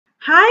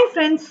Hi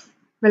friends,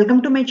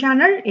 welcome to my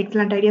channel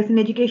Excellent Ideas in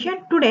Education.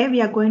 Today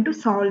we are going to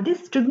solve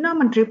this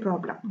trigonometry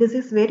problem. This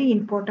is very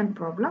important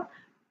problem.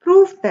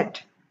 Prove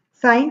that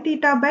sin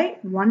theta by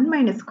 1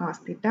 minus cos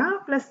theta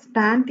plus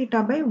tan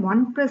theta by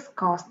 1 plus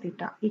cos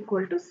theta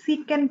equal to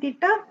secant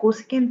theta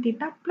cosecant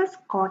theta plus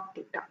cot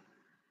theta.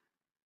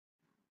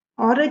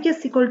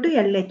 RHS equal to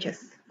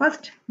LHS.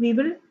 First we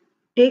will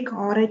take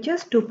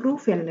RHS to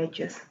prove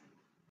LHS.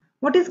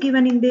 What is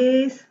given in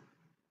this?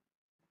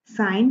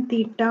 Sin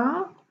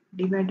theta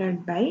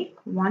divided by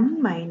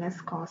 1 minus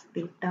cos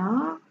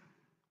theta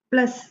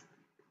plus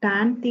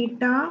tan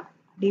theta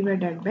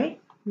divided by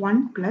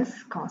 1 plus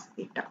cos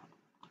theta.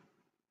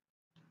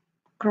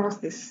 Cross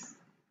this.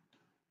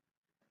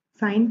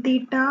 Sin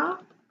theta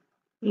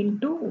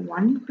into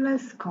 1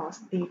 plus cos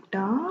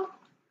theta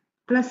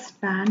plus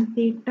tan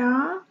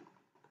theta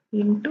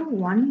into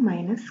 1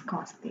 minus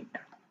cos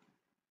theta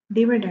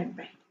divided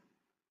by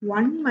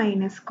 1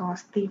 minus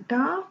cos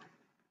theta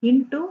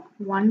into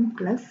 1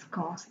 plus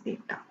cos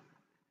theta.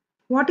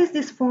 What is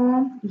this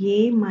form?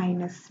 A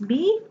minus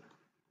B,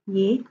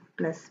 A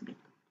plus B.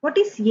 What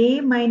is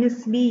A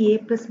minus B, A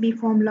plus B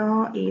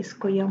formula? A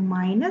square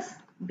minus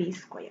B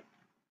square.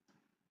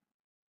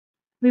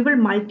 We will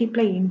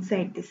multiply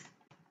inside this.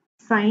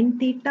 Sin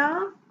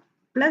theta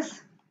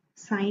plus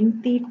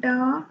sin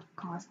theta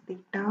cos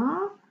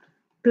theta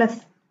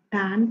plus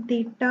tan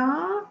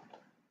theta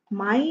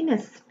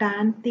minus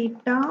tan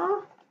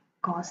theta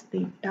cos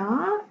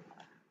theta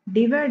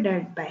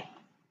divided by,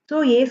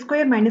 so a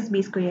square minus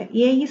b square,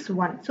 a is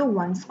 1, so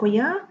 1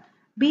 square,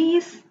 b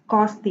is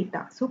cos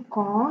theta, so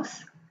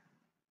cos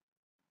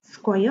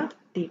square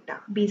theta,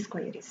 b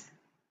square is.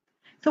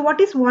 So what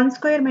is 1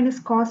 square minus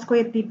cos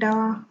square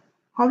theta?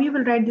 How you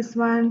will write this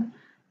one?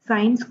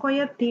 Sin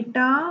square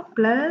theta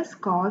plus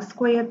cos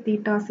square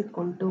theta is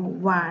equal to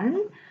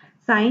 1.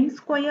 Sin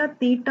square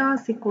theta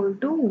is equal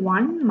to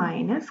 1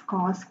 minus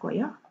cos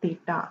square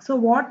theta. So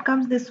what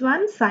comes this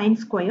one? Sin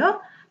square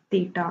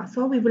theta.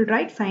 So we will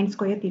write sin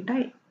square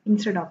theta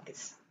instead of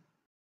this.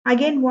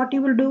 Again what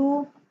you will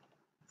do?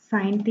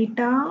 Sin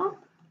theta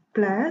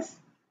plus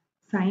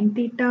sin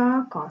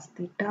theta cos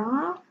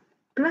theta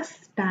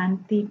plus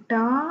tan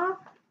theta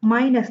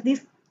minus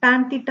this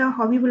tan theta.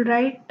 How we will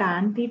write?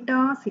 Tan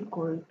theta is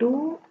equal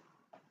to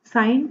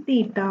sin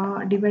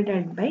theta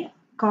divided by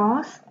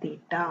cos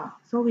theta.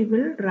 So we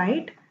will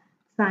write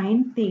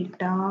sin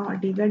theta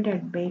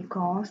divided by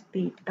cos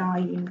theta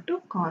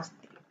into cos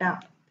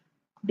theta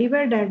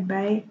divided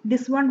by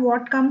this one.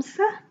 What comes?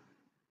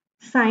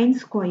 Sin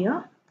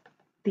square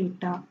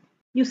theta.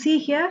 You see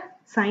here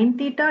sin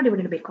theta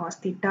divided by cos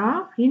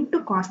theta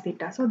into cos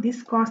theta. So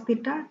this cos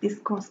theta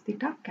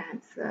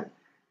cancel.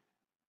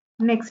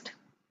 Next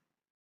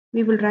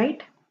we will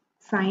write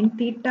sin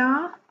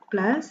theta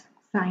plus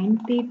sin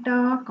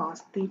theta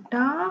cos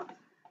theta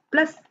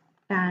plus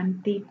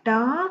tan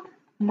theta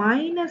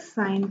minus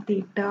sin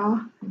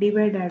theta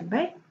divided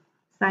by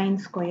sin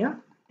square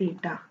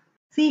theta.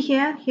 See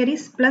here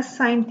is plus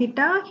sin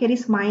theta, here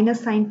is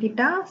minus sin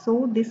theta.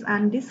 So this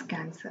and this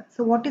cancel.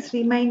 So what is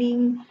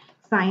remaining?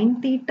 Sin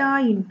theta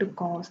into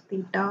cos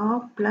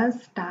theta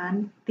plus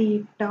tan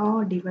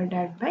theta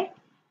divided by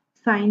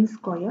sin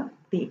square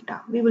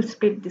theta. We will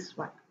split this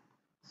one.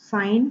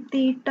 Sin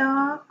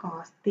theta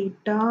cos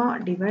theta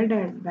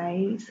divided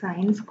by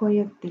sin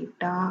square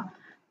theta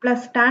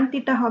plus tan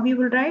theta. How we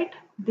will write?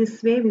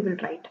 This way we will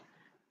write.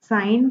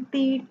 Sin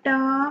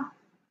theta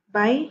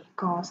by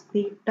cos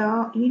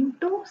theta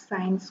into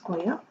sin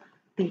square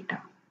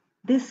theta.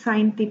 This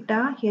sin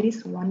theta, here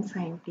is 1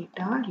 sin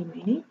theta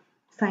remaining.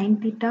 Sin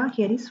theta,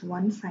 here is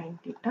 1 sin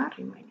theta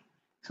remaining.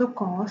 So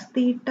cos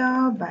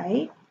theta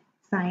by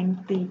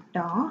sin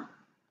theta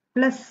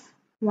plus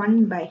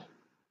 1 by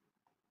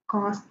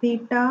cos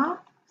theta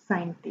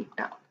sin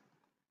theta.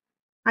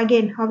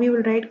 Again, how we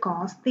will write?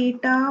 Cos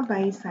theta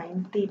by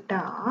sin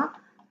theta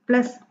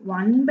plus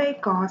 1 by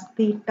cos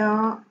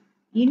theta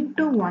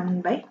into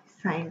 1 by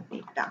sin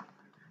theta.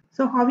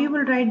 So how we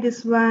will write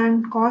this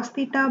one? Cos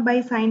theta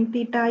by sin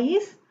theta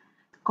is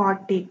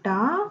cot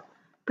theta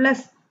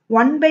plus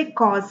 1 by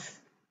cos.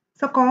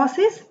 So cos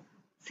is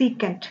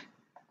secant.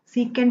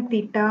 Secant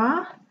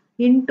theta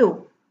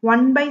into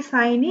 1 by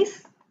sin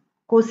is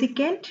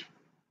cosecant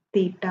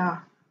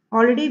theta.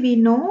 Already we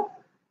know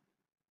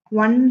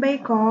 1 by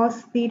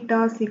cos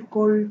theta is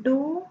equal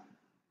to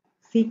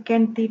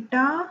secant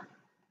theta.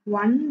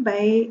 1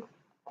 by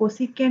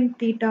cosecant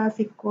theta is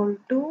equal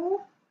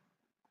to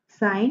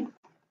sin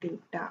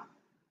theta.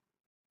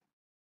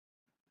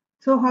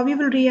 So how we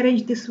will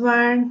rearrange this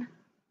one?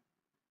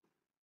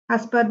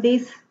 As per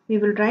this, we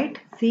will write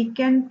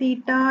secant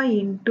theta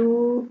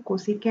into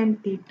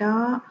cosecant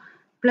theta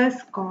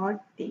plus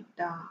cot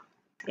theta.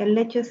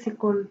 LHS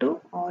equal to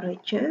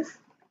RHS.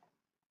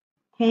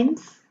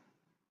 Hence,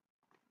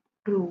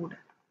 proved.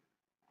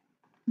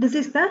 This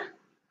is the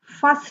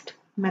first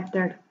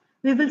method.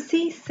 We will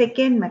see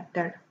second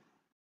method.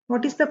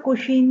 What is the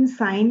question?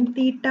 Sin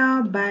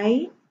theta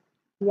by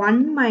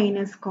 1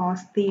 minus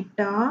cos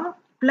theta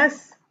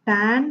plus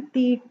tan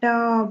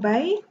theta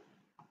by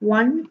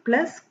 1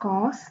 plus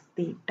cos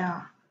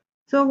theta.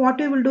 So what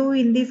we will do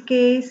in this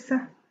case?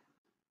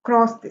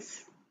 Cross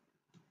this.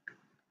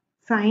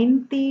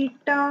 Sin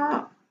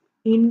theta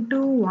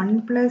into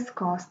 1 plus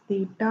cos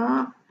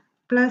theta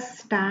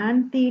plus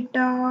tan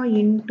theta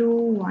into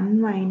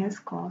 1 minus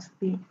cos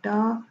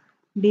theta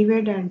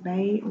divided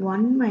by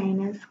 1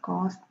 minus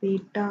cos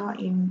theta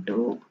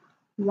into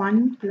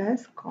 1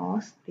 plus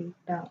cos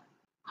theta.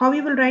 How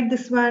we will write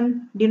this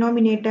one?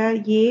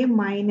 Denominator a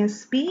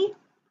minus b,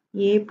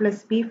 a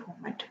plus b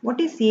format. What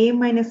is a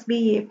minus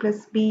b, a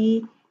plus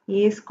b?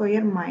 A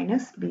square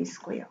minus b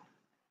square.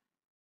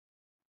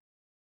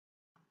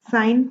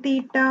 Sin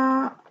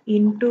theta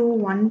into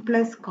 1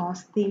 plus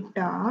cos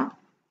theta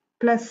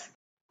plus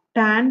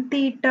tan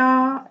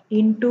theta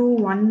into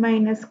 1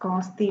 minus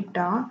cos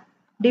theta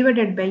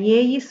divided by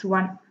a is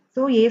 1.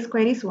 So a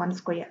square is 1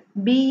 square.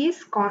 B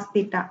is cos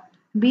theta.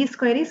 B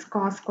square is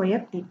cos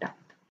square theta.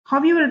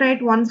 How you will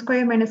write 1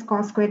 square minus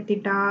cos square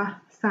theta?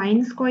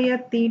 Sin square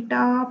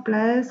theta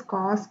plus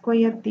cos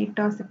square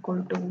theta is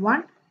equal to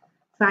 1.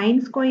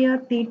 Sin square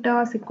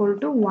theta is equal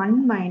to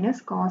 1 minus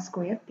cos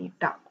square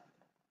theta.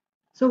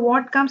 So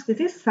what comes? This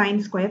is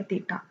sin square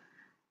theta.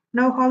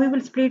 Now how we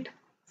will split?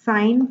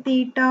 Sin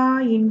theta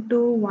into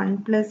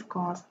 1 plus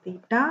cos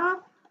theta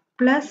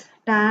plus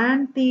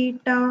tan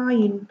theta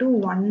into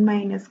 1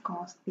 minus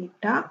cos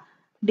theta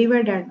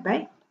divided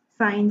by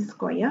sin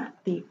square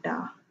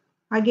theta.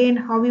 Again,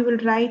 how we will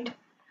write?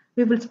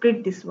 We will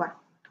split this one.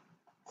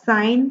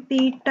 Sin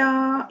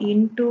theta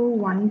into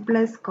 1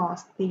 plus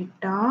cos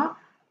theta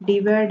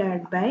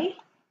divided by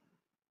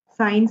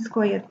sin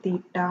square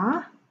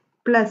theta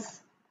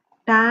plus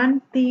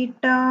tan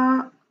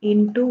theta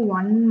into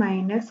 1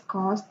 minus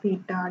cos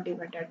theta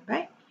divided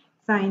by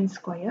sin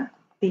square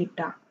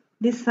theta.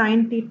 This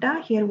sin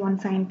theta, here one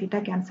sin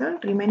theta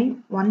cancelled,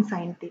 remaining one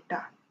sin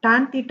theta.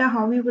 Tan theta,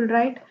 how we will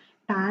write?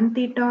 Tan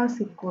theta is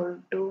equal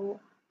to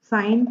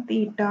sin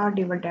theta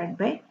divided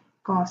by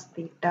cos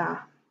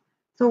theta.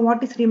 So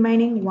what is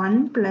remaining?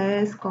 1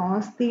 plus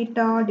cos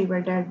theta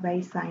divided by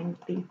sin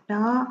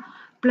theta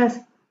plus,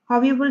 how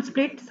we will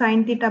split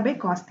sin theta by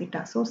cos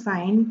theta. So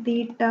sin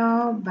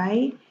theta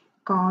by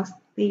cos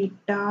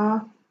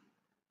theta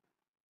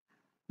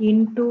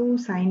into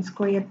sin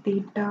square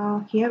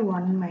theta. Here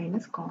 1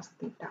 minus cos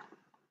theta.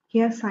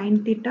 Here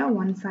sin theta,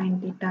 1 sin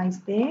theta is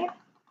there.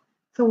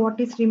 So what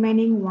is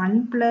remaining?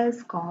 1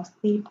 plus cos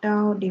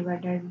theta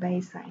divided by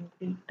sin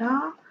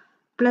theta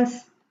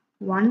plus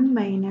 1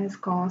 minus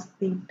cos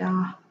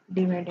theta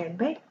divided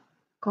by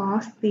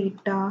cos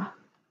theta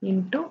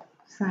into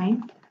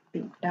sin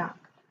theta.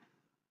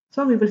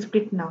 So we will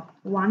split now.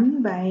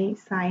 1 by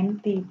sin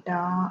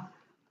theta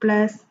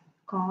plus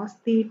cos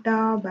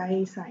theta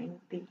by sin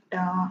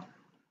theta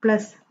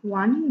plus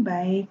 1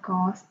 by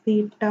cos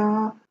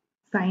theta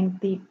sin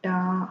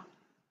theta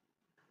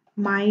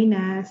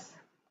minus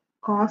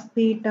cos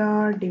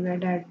theta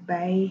divided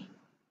by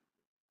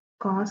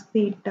cos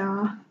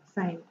theta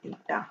sin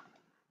theta.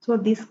 So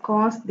this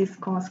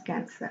cos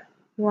cancel.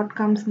 What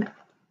comes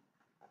next?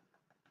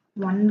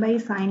 1 by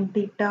sin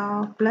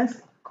theta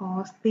plus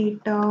cos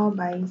theta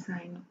by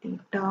sin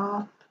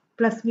theta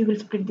plus, we will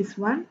split this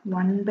one,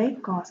 1 by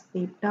cos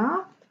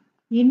theta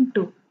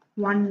into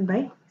 1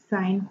 by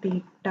sin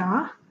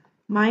theta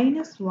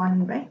minus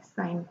 1 by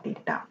sin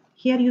theta.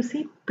 Here you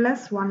see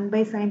plus 1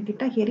 by sin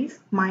theta, here is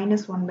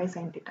minus 1 by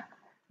sin theta.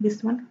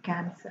 This one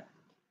cancel.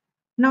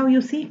 Now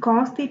you see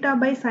cos theta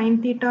by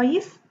sin theta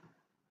is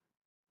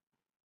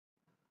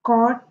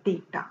cot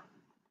theta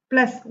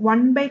plus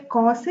 1 by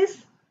cos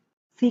is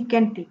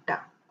secant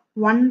theta.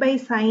 1 by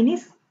sin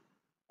is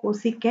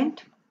cosecant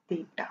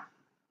theta.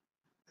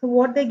 So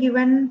what they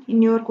given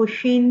in your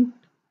question?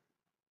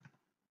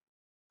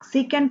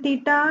 Secant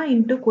theta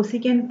into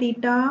cosecant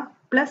theta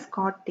plus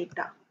cot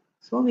theta.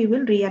 So we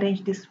will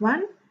rearrange this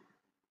one.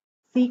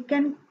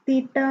 Secant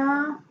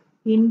theta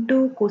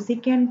into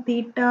cosecant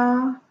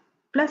theta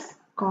plus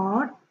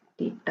cot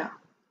theta.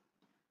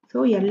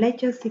 So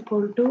LHS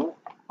equal to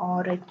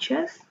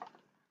RHS,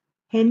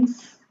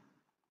 hence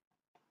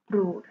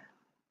proved.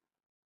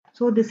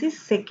 So this is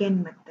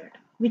second method.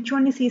 Which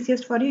one is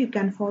easiest for you? You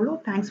can follow.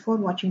 Thanks for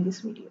watching this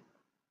video.